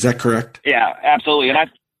 Is that correct? Yeah, absolutely. And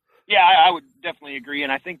I would definitely agree.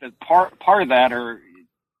 And I think that part of that, or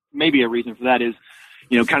maybe a reason for that, is,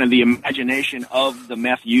 kind of the imagination of the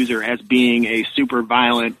meth user as being a super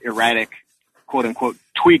violent, erratic, quote unquote,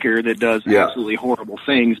 tweaker that does absolutely horrible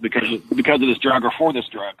things because of this drug or for this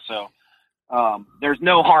drug. So there's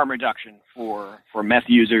no harm reduction for meth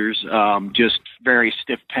users, just very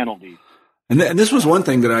stiff penalties. And this was one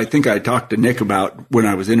thing that I think I talked to Nick about when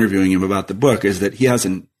I was interviewing him about the book, is that he has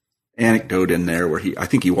an anecdote in there where I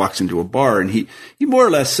think he walks into a bar and he more or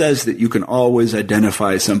less says that you can always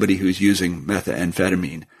identify somebody who's using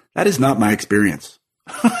methamphetamine. That is not my experience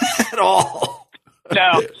at all.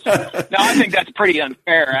 No, I think that's pretty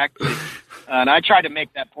unfair, actually. And I tried to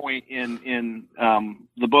make that point in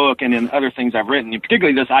the book and in other things I've written, and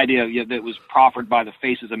particularly this idea that was proffered by the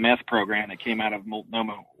Faces of Meth program that came out of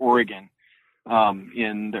Multnomah, Oregon,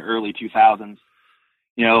 in the early 2000s.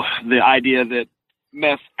 The idea that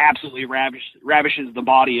meth absolutely ravishes the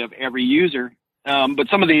body of every user, but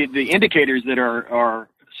some of the indicators that are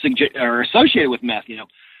associated with meth,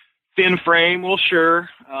 thin frame, well, sure.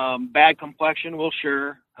 Bad complexion, well,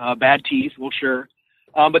 sure. Bad teeth, well, sure.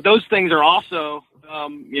 But those things are also,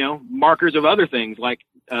 markers of other things like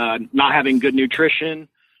not having good nutrition,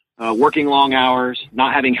 working long hours,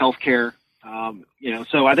 not having health care.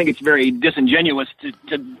 So I think it's very disingenuous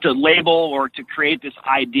to label or to create this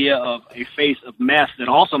idea of a face of meth that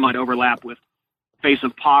also might overlap with face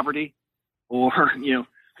of poverty or,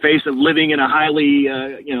 face of living in a highly,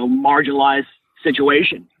 marginalized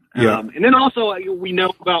situation. Yeah. And then also we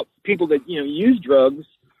know about people that, use drugs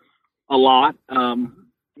a lot.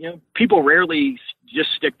 People rarely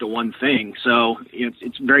just stick to one thing. So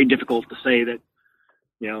it's very difficult to say that,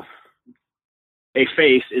 a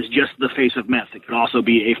face is just the face of meth. It could also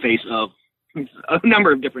be a face of a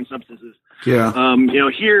number of different substances. Yeah.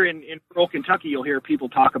 Here in rural Kentucky, you'll hear people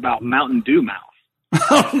talk about Mountain Dew mouth.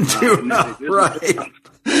 Mountain Dew mouth, right.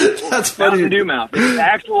 That's funny. Mountain Dew mouth.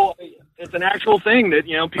 It's an actual thing that,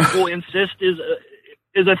 people insist is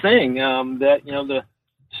a thing, that, the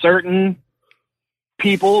certain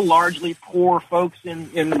people, largely poor folks in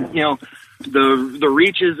the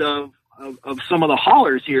reaches of some of the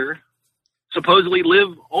haulers here, supposedly live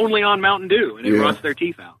only on Mountain Dew, and it rots their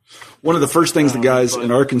teeth out. One of the first things the guys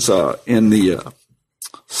in Arkansas in the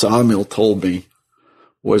sawmill told me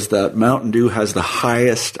was that Mountain Dew has the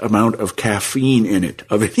highest amount of caffeine in it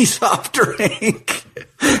of any soft drink,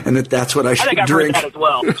 and that's what I should drink. I think I've heard that as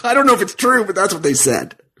well. I don't know if it's true, but that's what they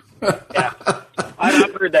said. Yeah,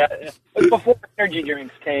 I've heard that. It was before energy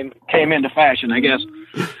drinks came into fashion, I guess.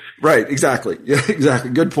 Right, exactly. Yeah,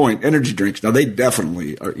 exactly. Good point. Energy drinks. Now, they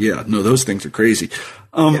definitely are. Yeah, no, those things are crazy.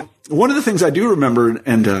 One of the things I do remember,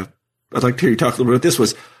 and I'd like to hear you talk a little bit about this,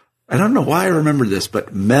 was, I don't know why I remember this,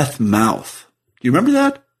 but meth mouth. Do you remember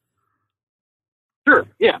that? Sure,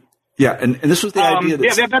 yeah. Yeah, and this was the idea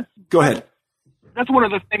that... Go ahead. That's one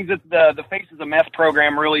of the things that the Faces of Meth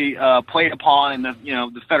program really played upon, and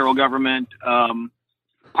the federal government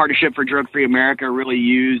Partnership for Drug-Free America really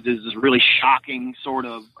used as this really shocking sort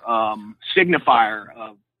of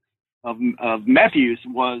signifier of meth use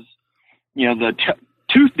was, the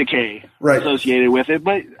tooth decay associated with it.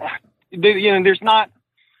 But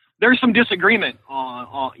there's some disagreement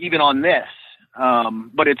on even on this,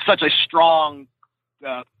 but it's such a strong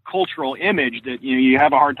cultural image that you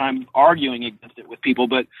have a hard time arguing against it with people.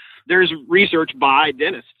 But there's research by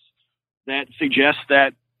dentists that suggests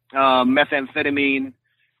that methamphetamine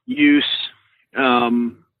use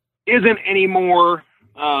isn't any more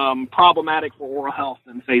problematic for oral health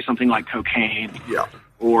than, say, something like cocaine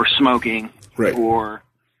or smoking or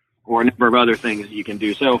a number of other things you can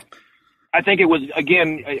do. So I think it was,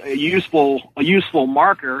 again, a useful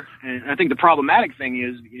marker. And I think the problematic thing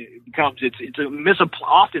is it's a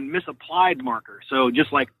often misapplied marker. So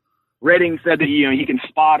just like Redding said that, he can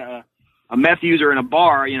spot a meth user in a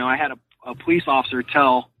bar. I had a police officer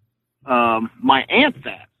tell my aunt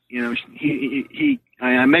that.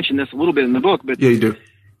 I mentioned this a little bit in the book, but yeah, you do.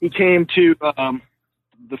 He came to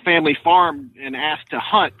the family farm and asked to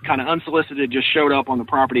hunt, kind of unsolicited, just showed up on the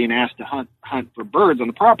property and asked to hunt for birds on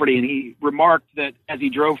the property. And he remarked that as he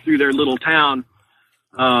drove through their little town,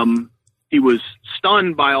 he was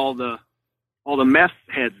stunned by all the meth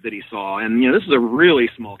heads that he saw. And, this is a really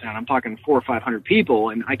small town. I'm talking 400 or 500 people.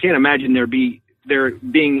 And I can't imagine there being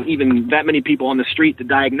even that many people on the street to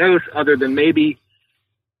diagnose, other than maybe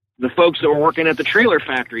the folks that were working at the trailer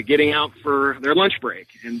factory getting out for their lunch break.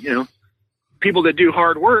 And, people that do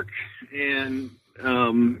hard work and,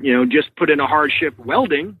 just put in a hard shift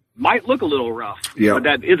welding might look a little rough, but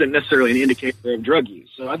that isn't necessarily an indicator of drug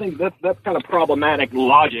use. So I think that's kind of problematic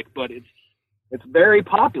logic, but it's very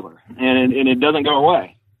popular and it doesn't go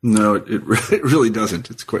away. No, it really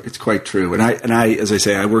doesn't. It's quite true. And I, as I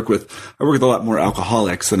say, I work with a lot more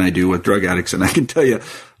alcoholics than I do with drug addicts. And I can tell you,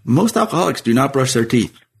 most alcoholics do not brush their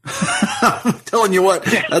teeth. I'm telling you what,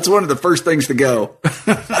 that's one of the first things to go.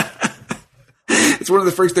 It's one of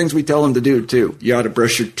the first things we tell them to do too. You ought to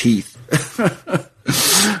brush your teeth.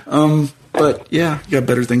 But yeah, you got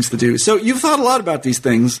better things to do. So you've thought a lot about these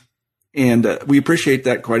things, and we appreciate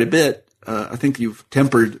that quite a bit. I think you've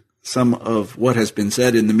tempered some of what has been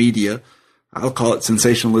said in the media. I'll call it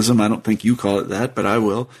sensationalism. I don't think you call it that, but I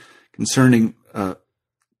will, concerning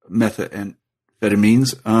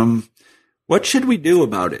methamphetamines. What should we do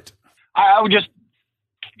about it? I would just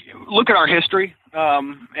look at our history,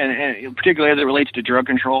 and particularly as it relates to drug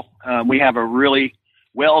control. We have a really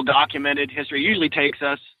well-documented history. It usually takes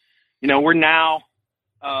us, we're now,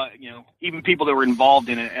 even people that were involved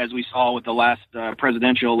in it, as we saw with the last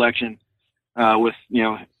presidential election, with,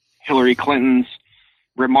 Hillary Clinton's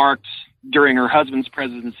remarks during her husband's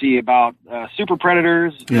presidency about super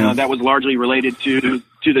predators. That was largely related to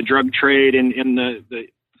the drug trade and the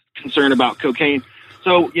concern about cocaine.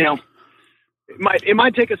 So, it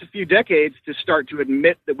might take us a few decades to start to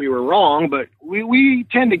admit that we were wrong, but we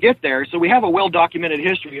tend to get there. So we have a well-documented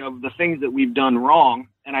history of the things that we've done wrong.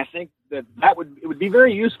 And I think it would be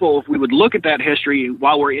very useful if we would look at that history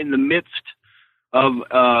while we're in the midst of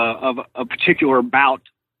a particular bout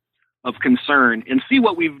of concern and see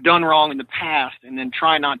what we've done wrong in the past, and then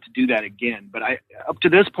try not to do that again. But up to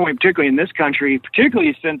this point, particularly in this country,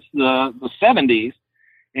 particularly since the 70s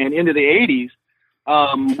and into the 80s,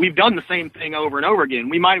 we've done the same thing over and over again.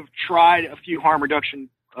 We might have tried a few harm reduction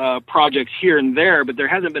projects here and there, but there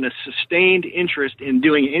hasn't been a sustained interest in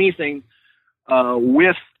doing anything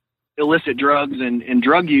with illicit drugs and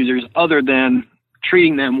drug users other than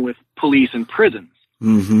treating them with police and prisons.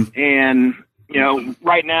 Mm-hmm. And,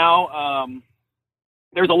 right now,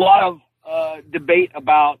 there's a lot of debate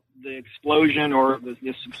about the explosion or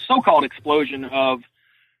this so-called explosion of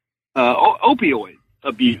opioid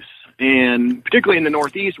abuse. And particularly in the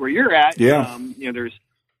Northeast where you're at, there's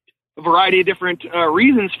a variety of different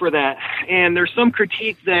reasons for that. And there's some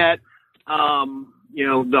critique that,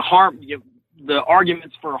 the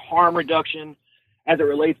arguments for harm reduction as it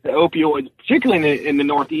relates to opioids, particularly in the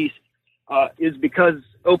Northeast, is because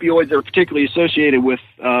opioids are particularly associated with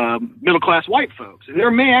middle-class white folks. And there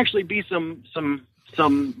may actually be some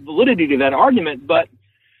validity to that argument, but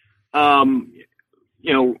in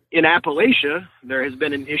Appalachia, there has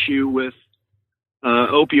been an issue with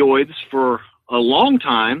opioids for a long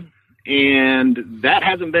time, and that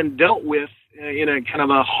hasn't been dealt with in a kind of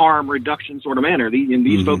a harm reduction sort of manner.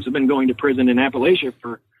 These folks have been going to prison in Appalachia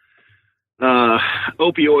for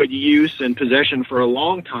opioid use and possession for a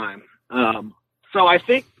long time. So I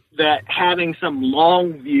think that having some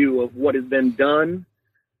long view of what has been done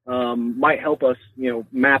might help us,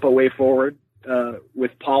 map a way forward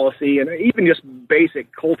with policy and even just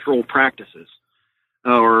basic cultural practices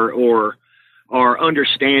or our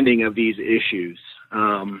understanding of these issues.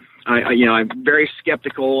 I'm very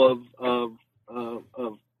skeptical of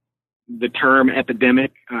the term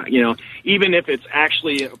epidemic. Even if it's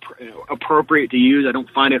actually appropriate to use, I don't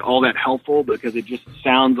find it all that helpful because it just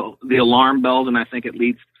sounds the alarm bells, and I think it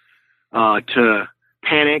leads to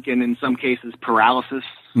panic and in some cases paralysis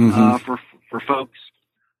for folks.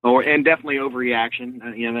 And definitely overreaction.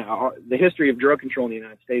 The history of drug control in the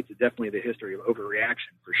United States is definitely the history of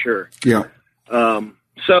overreaction for sure. Yeah.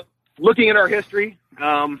 So looking at our history,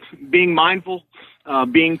 being mindful,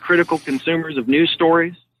 being critical consumers of news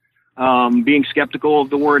stories, being skeptical of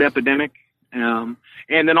the word epidemic, and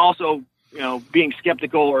then also, being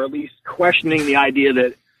skeptical or at least questioning the idea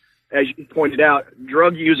that, as you pointed out,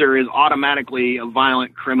 drug user is automatically a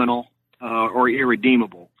violent criminal or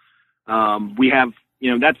irredeemable. We have,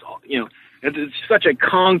 it's such a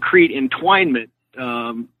concrete entwinement,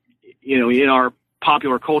 in our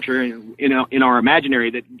popular culture, in our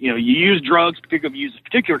imaginary that, you use drugs, particularly use a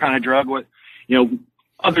particular kind of drug,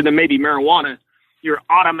 other than maybe marijuana, you're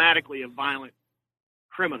automatically a violent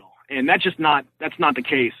criminal. And that's not the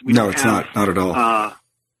case. No, it's not at all.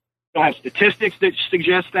 Don't have statistics that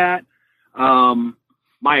suggest that.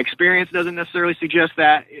 My experience doesn't necessarily suggest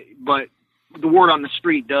that, but the word on the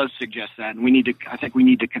street does suggest that. And I think we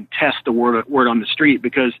need to contest the word on the street,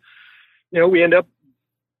 because, we end up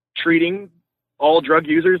treating all drug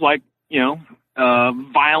users like,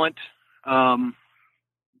 violent,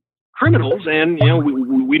 criminals. And,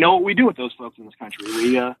 we know what we do with those folks in this country.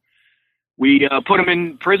 We put them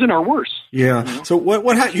in prison or worse. Yeah. So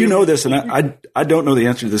what you know this, and I don't know the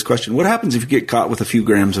answer to this question. What happens if you get caught with a few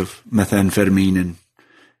grams of methamphetamine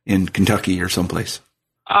in Kentucky or someplace?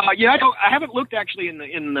 I haven't looked actually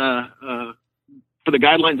for the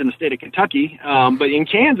guidelines in the state of Kentucky. But in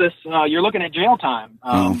Kansas, you're looking at jail time.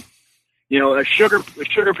 A sugar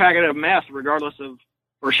packet of meth, or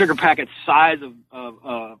a sugar packet size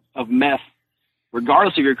of meth,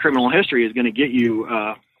 regardless of your criminal history, is going to get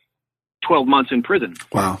you 12 months in prison.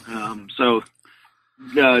 Wow. So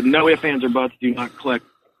no ifs, ands, or buts. Do not collect,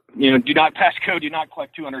 do not pass code, do not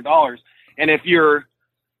collect $200. And if you're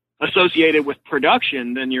associated with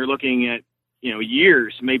production, then you're looking at,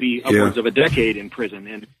 years, maybe upwards of a decade in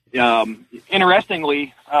prison. And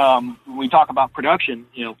interestingly, when we talk about production,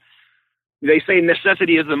 they say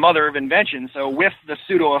necessity is the mother of invention. So with the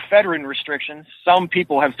pseudoephedrine restrictions, some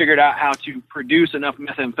people have figured out how to produce enough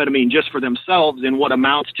methamphetamine just for themselves in what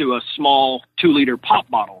amounts to a small 2-liter pop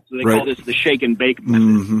bottle. So they call this the shake and bake method.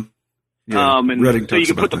 Mm-hmm. Yeah. And so you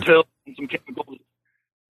can put the pill and some chemicals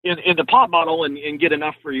in the pop bottle and get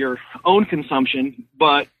enough for your own consumption.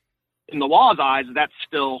 But in the law's eyes, that's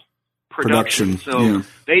still production. So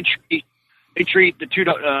they treat the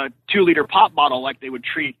 2-liter pop bottle like they would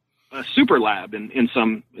treat a super lab in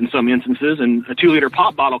some instances, and a 2-liter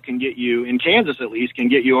pop bottle can get you, in Kansas at least, can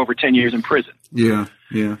get you over 10 years in prison. Yeah.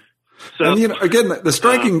 So, and again, the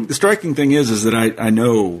striking thing is that I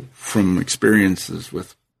know from experiences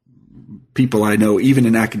with people I know, even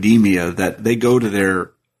in academia, that they go to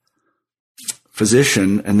their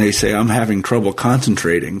physician and they say, "I'm having trouble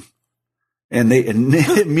concentrating," and they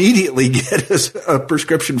immediately get a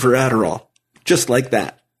prescription for Adderall, just like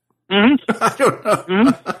that. Mm-hmm. I don't know.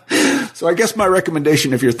 Mm-hmm. So I guess my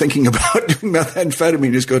recommendation, if you're thinking about doing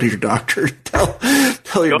methamphetamine, is go to your doctor. Tell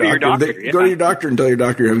your doctor. Go to your doctor and tell your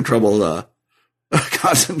doctor you're having trouble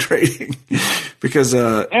concentrating, because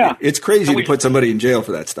it's crazy to put somebody in jail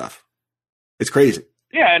for that stuff. It's crazy.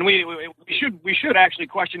 Yeah, and we should actually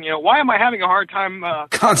question, why am I having a hard time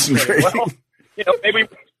concentrating? Well,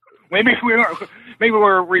 maybe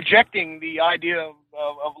we're rejecting the idea of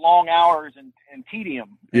long hours and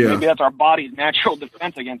tedium. Yeah. Maybe that's our body's natural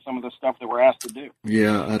defense against some of the stuff that we're asked to do.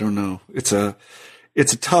 Yeah, I don't know. It's a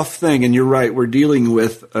tough thing, and you're right. We're dealing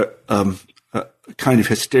with a kind of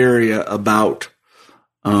hysteria about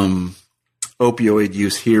opioid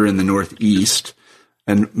use here in the Northeast,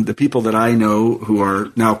 and the people that I know who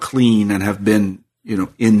are now clean and have been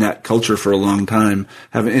in that culture for a long time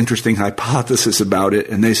have an interesting hypothesis about it,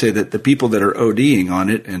 and they say that the people that are ODing on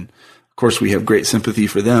it, and of course we have great sympathy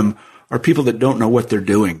for them, are people that don't know what they're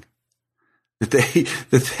doing.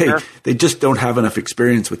 That they just don't have enough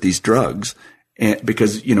experience with these drugs. And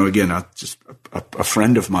because, again, just a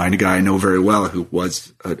friend of mine, a guy I know very well, who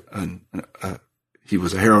was he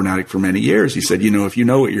was a heroin addict for many years. He said, if you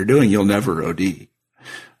know what you're doing, you'll never OD.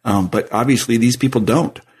 But obviously these people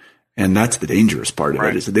don't. And that's the dangerous part of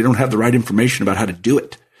it, is that they don't have the right information about how to do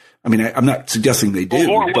it. I mean, I'm not suggesting they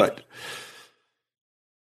do, but.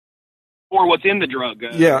 Or what's in the drug.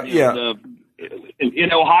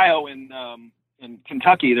 In Ohio and in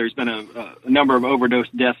Kentucky, there's been a number of overdose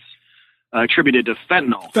deaths attributed to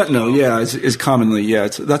fentanyl. Fentanyl, is commonly,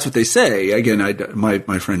 that's what they say. Again,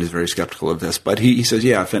 my friend is very skeptical of this, but he says,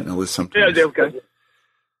 fentanyl is something. Yeah, okay.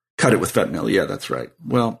 Cut it with fentanyl. Yeah, that's right.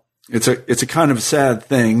 Well, it's a kind of sad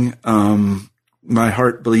thing. My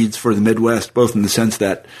heart bleeds for the Midwest, both in the sense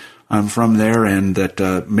that I'm from there and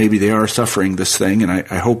that maybe they are suffering this thing, and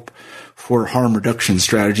I hope for harm reduction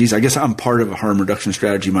strategies. I guess I'm part of a harm reduction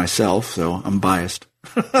strategy myself, so I'm biased.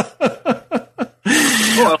 Well,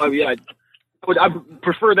 yeah, I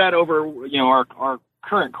prefer that over, our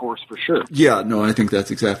current course for sure. Yeah, no, I think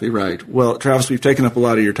that's exactly right. Well, Travis, we've taken up a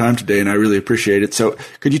lot of your time today, and I really appreciate it. So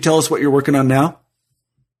could you tell us what you're working on now?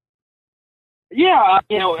 Yeah,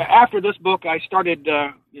 after this book, I started,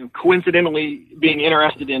 coincidentally being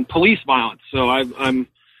interested in police violence. So I'm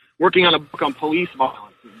working on a book on police violence.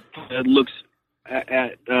 It looks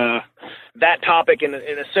at that topic in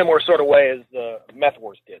a similar sort of way as the Meth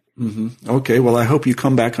Wars did. Mm-hmm. Okay, well, I hope you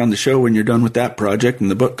come back on the show when you're done with that project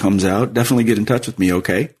and the book comes out. Definitely get in touch with me,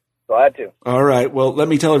 okay? Glad to. All right. Well, let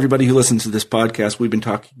me tell everybody who listens to this podcast, we've been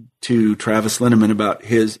talking to Travis Linnemann about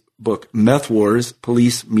his book, Meth Wars,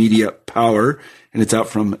 Police, Media, Power, and it's out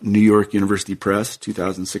from New York University Press,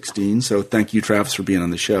 2016. So thank you, Travis, for being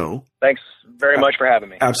on the show. Thanks very much for having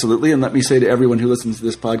me. Absolutely. And let me say to everyone who listens to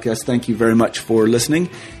this podcast, thank you very much for listening,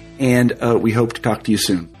 and we hope to talk to you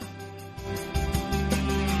soon.